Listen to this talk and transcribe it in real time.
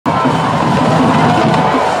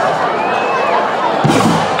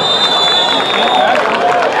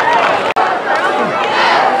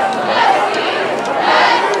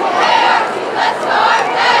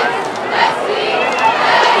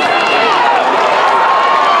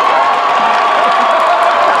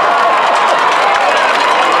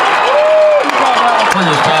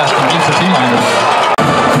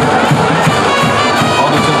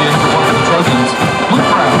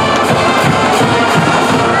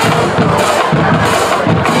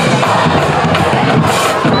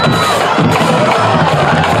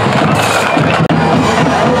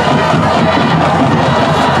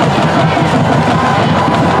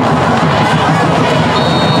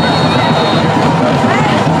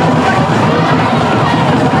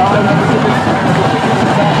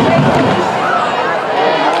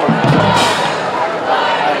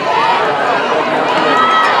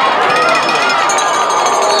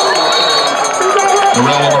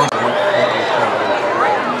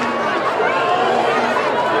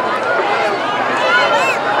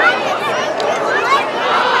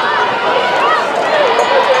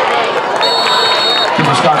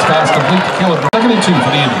kill it. 2nd and 2 for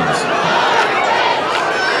the Indians.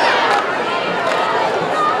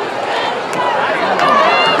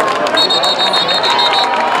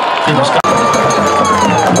 Cooper Scott.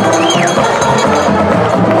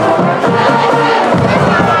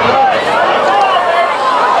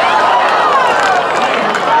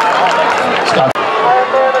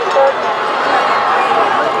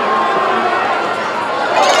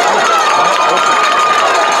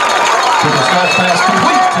 Pass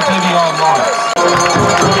complete to Tavion Lawrence.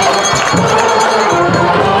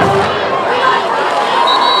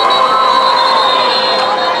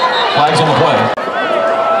 Flags on the play.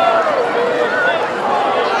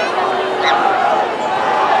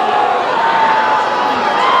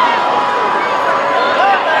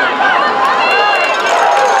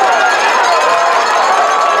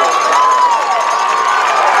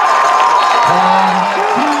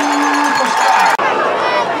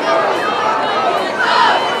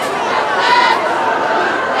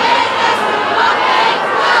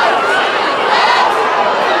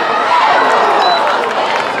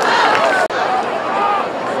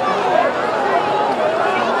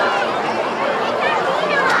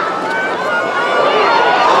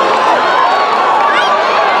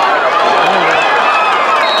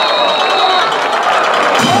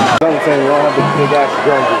 Saying we don't have the big ass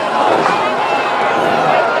drums.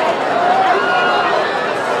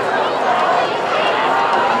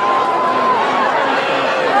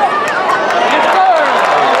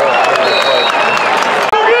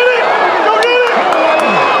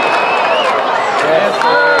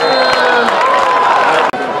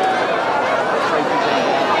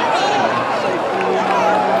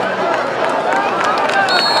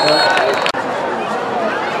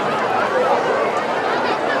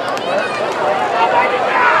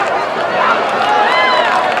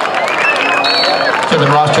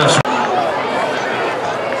 Rochester.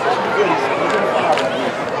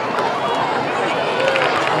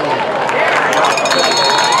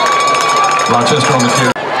 Rochester on the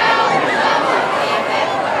carry.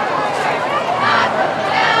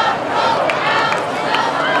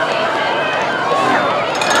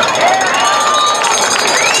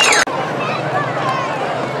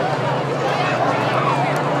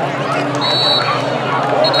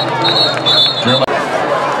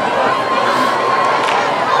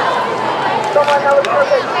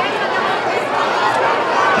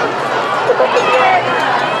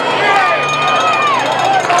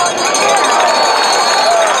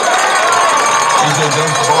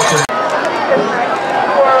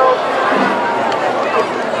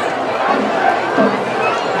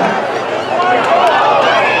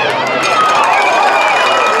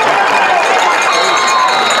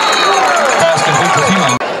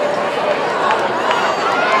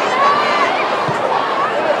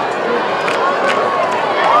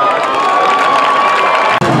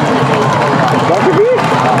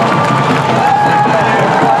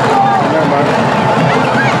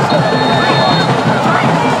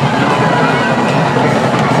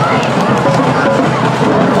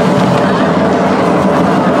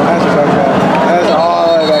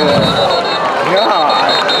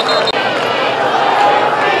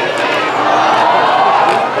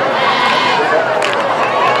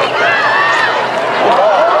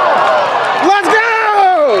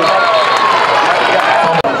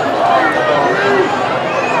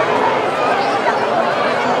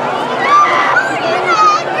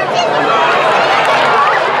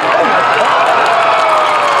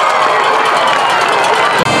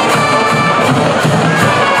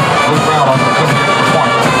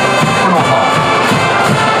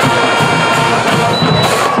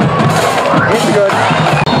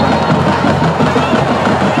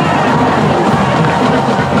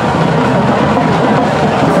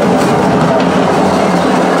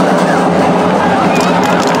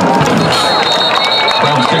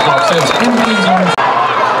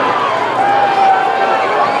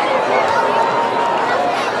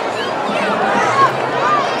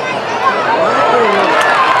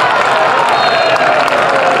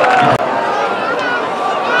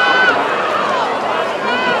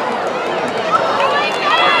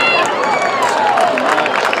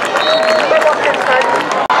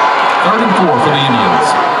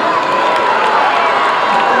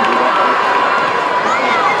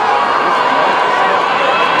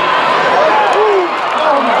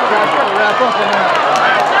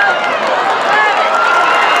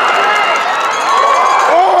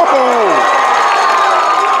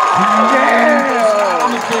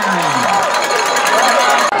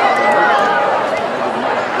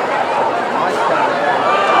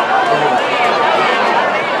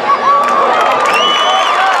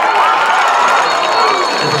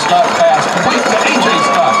 Scott pass.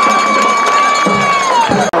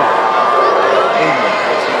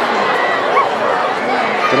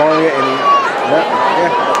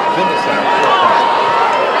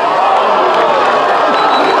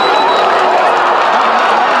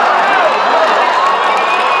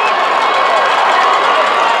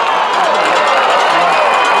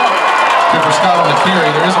 carry.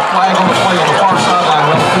 There is a flag on the play on the far sideline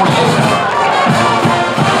around the 48.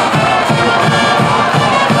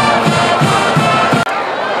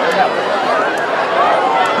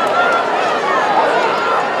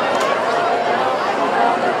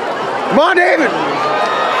 Come on, David!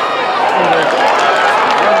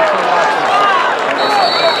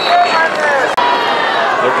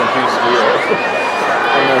 They're confused as we are.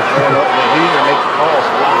 He even makes the calls,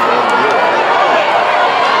 so we don't know what to do.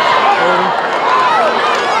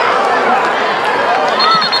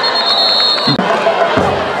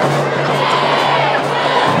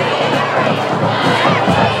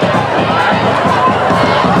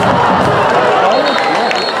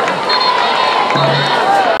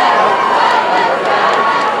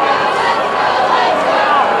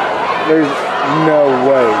 There's no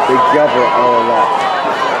way they cover all of that.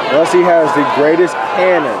 Unless he has the greatest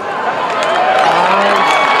cannon.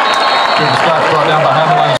 Scott's brought down behind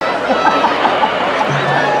the line.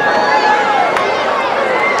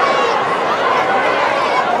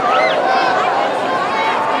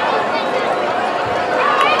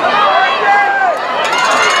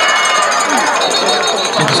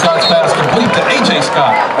 Scott's pass complete to A.J.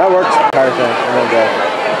 Scott. That works. Entire thing. I'm gonna go.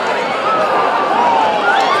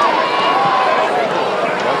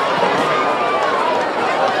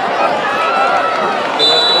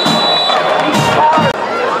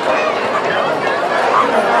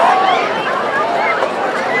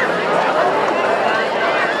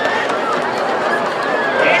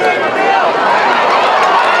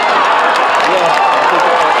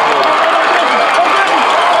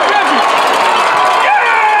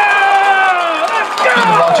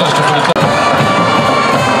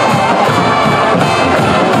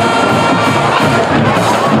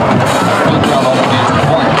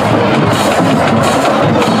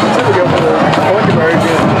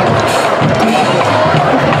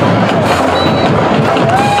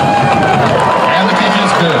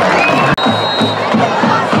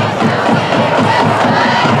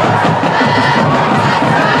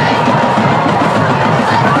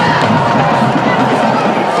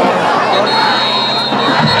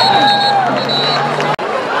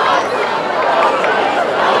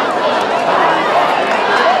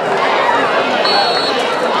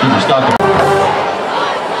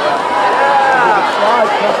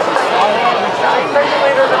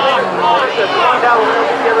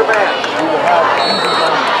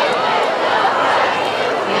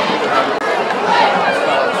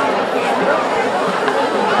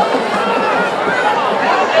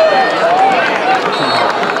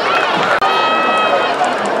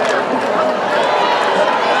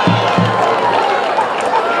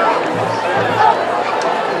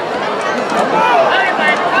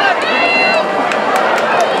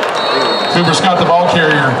 Cooper Scott, the ball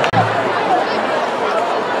carrier.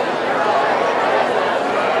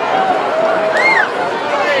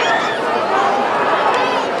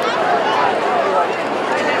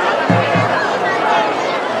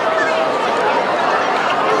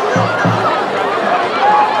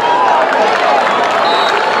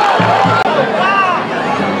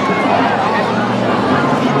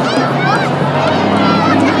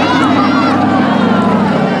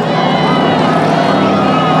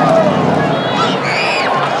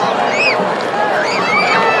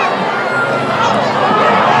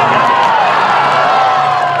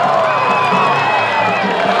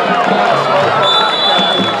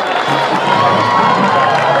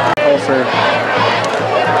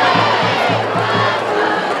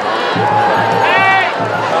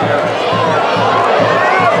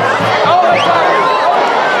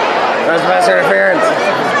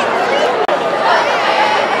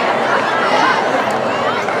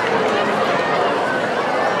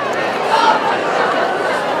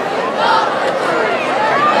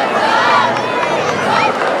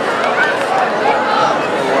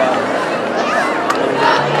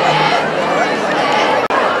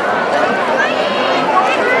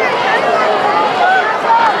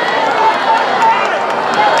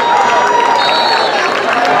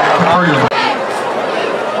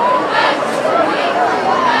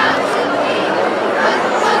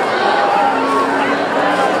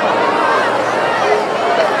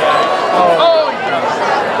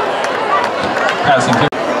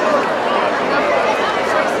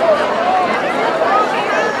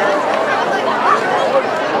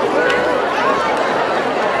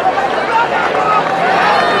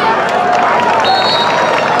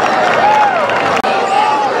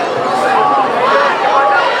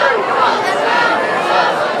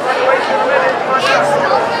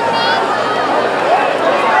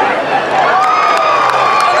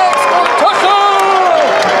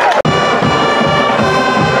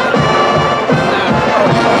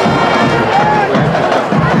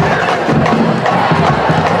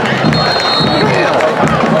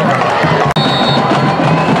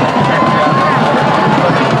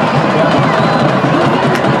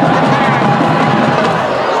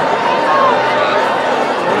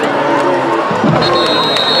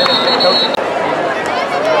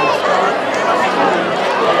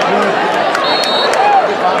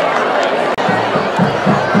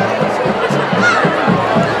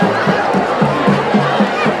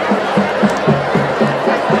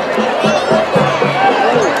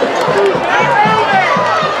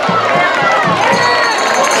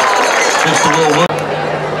 pitch to Will Wood.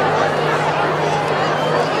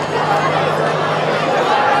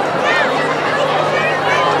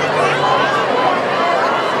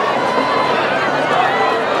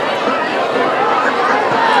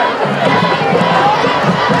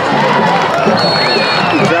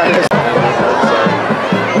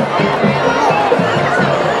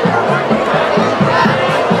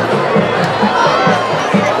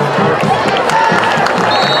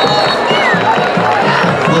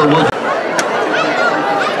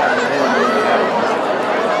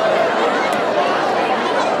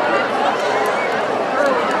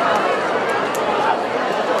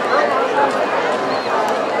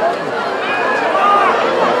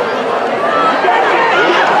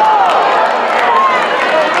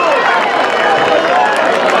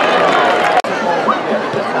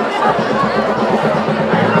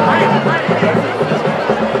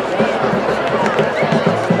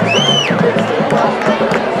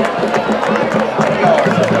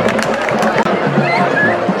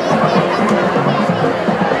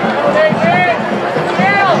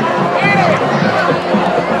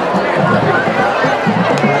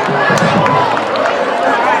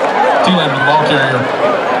 Ball carrier.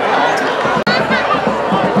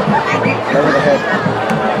 Over the head.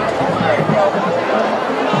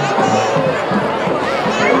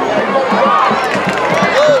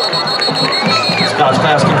 Scott's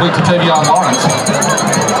pass complete to Tavion Lawrence.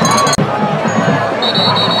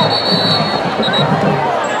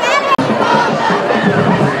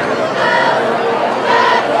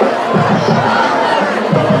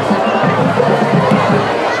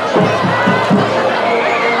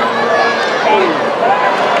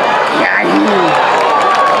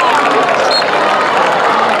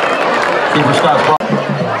 Cooper Scott's ball.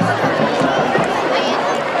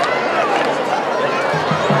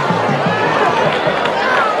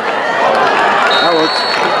 That works.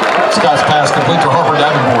 Scott's pass complete to Harper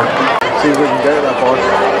Davenport. See if we can get it that far.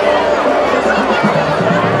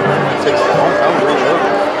 It takes a long time to reload.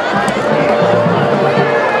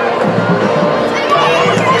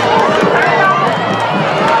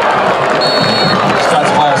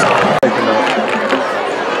 Scott's pass.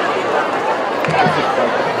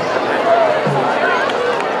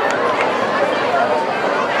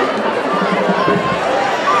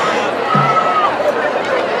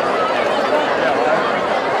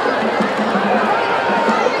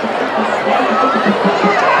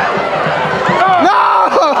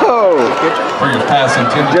 For your pass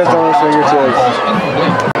intended Just for on the fingertips. balls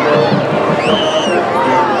incomplete.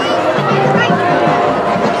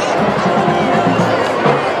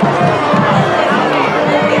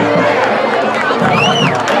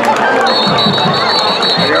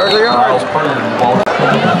 Yards are yards. Miles Prater ball.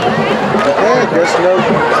 Okay, guess no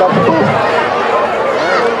something.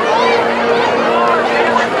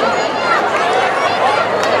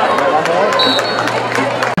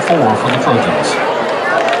 4 for the Trojans.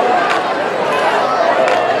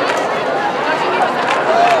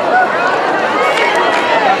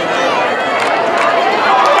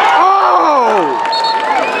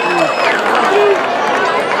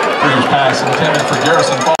 Prater's pass intended for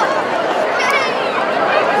Garrison Ball.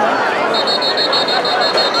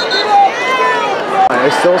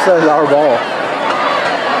 It still says our ball.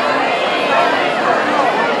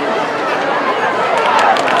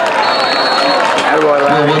 Attaboy, Will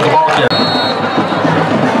Larry. with the ball carrier.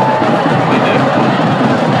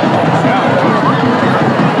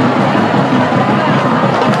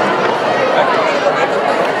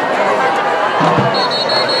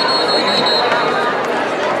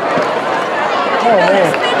 Oh,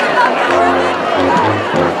 man.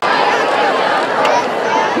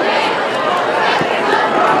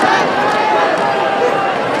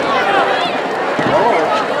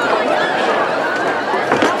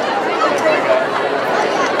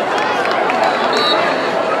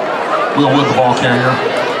 Will with the ball carrier.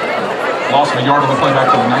 Lost a yard on the play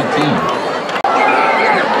back to the 19.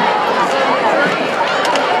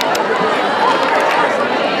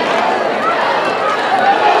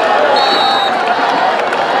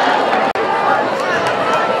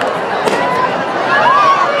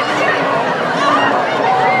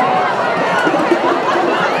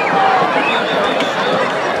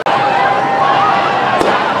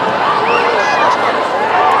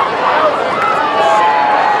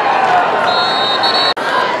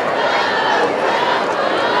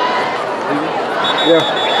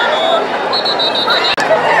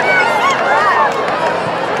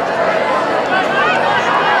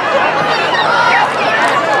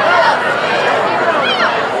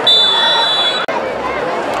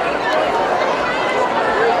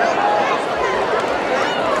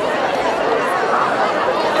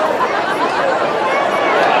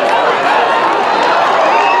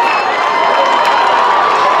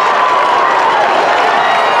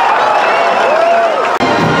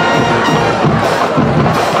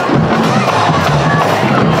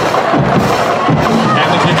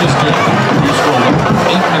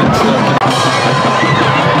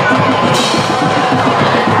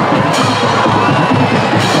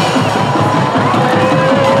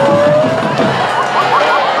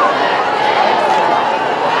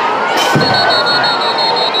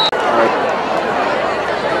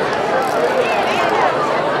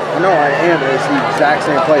 know I am. It's the exact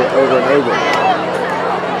same play over and over.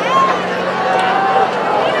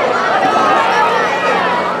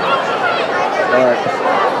 All right.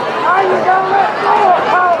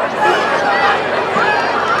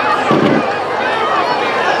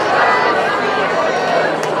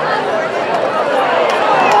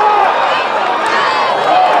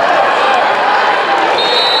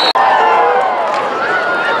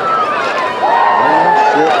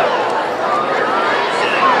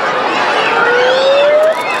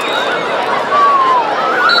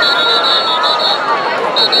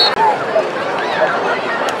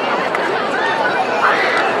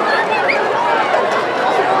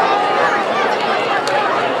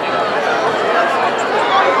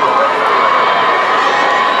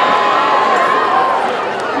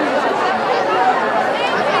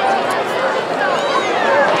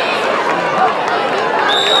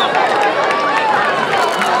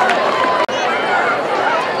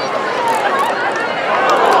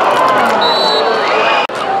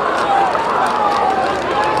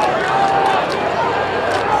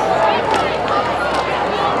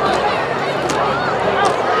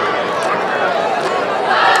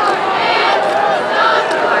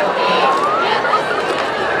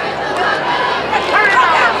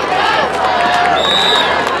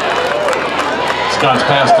 Scott's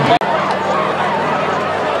pass complete.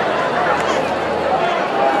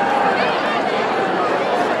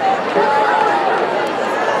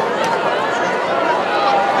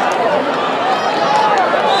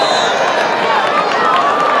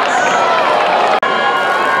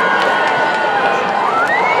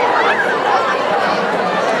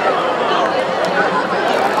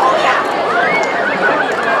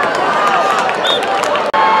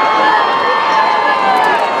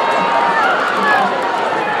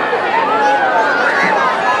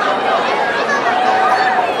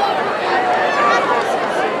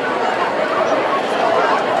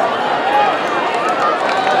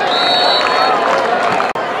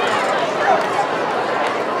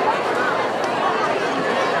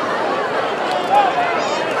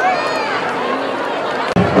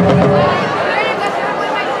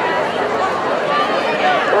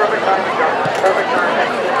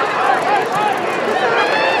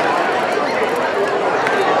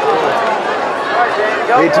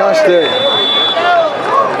 He touched it.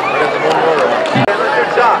 Good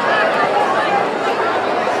shot.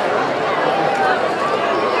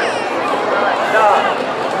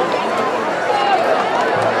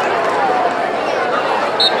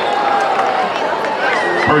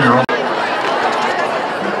 Spurrier.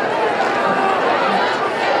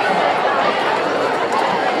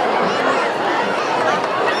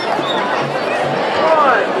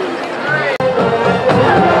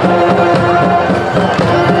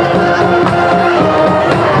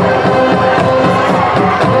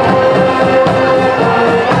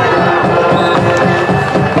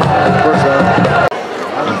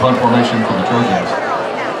 Punt formation for the Trojans.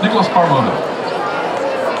 Nicholas Carmona.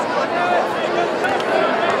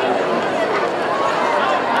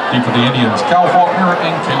 Deep for the Indians, Cal Faulkner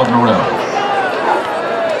and Caleb Norrell.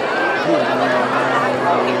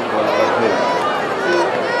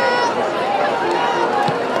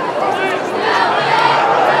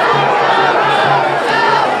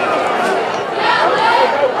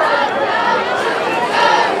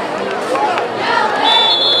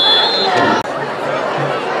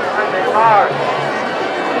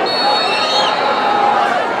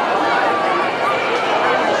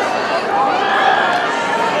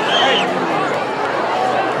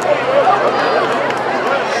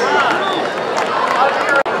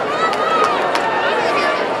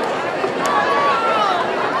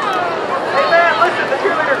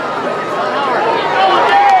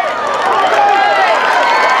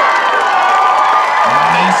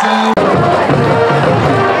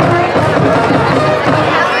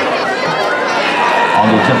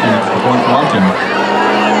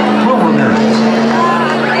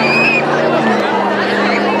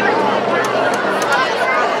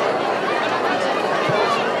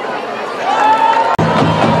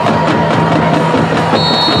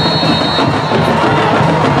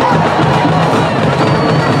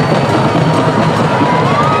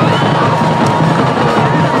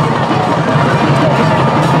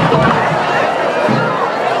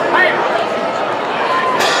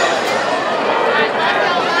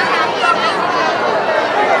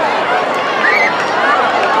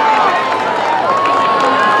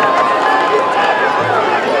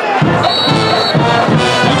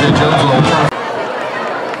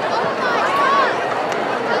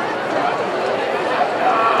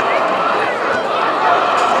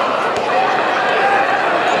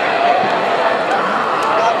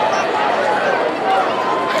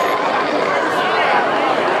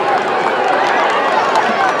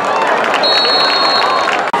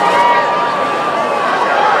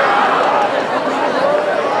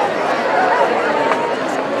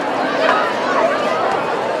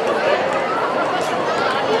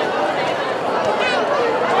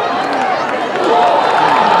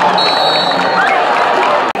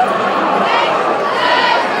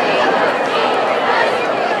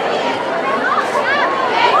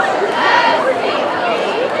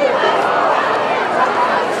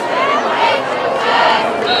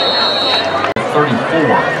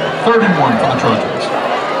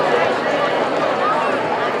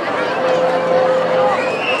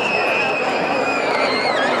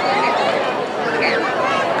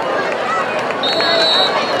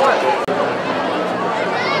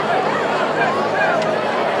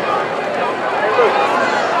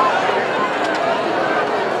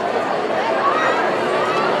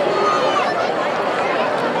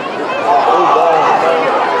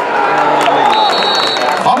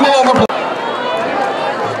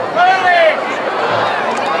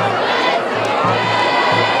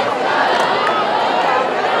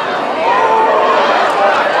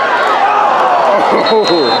 Mason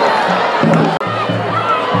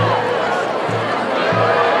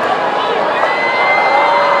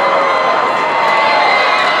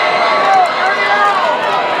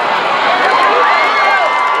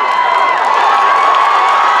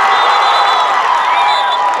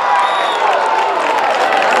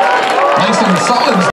Sullivan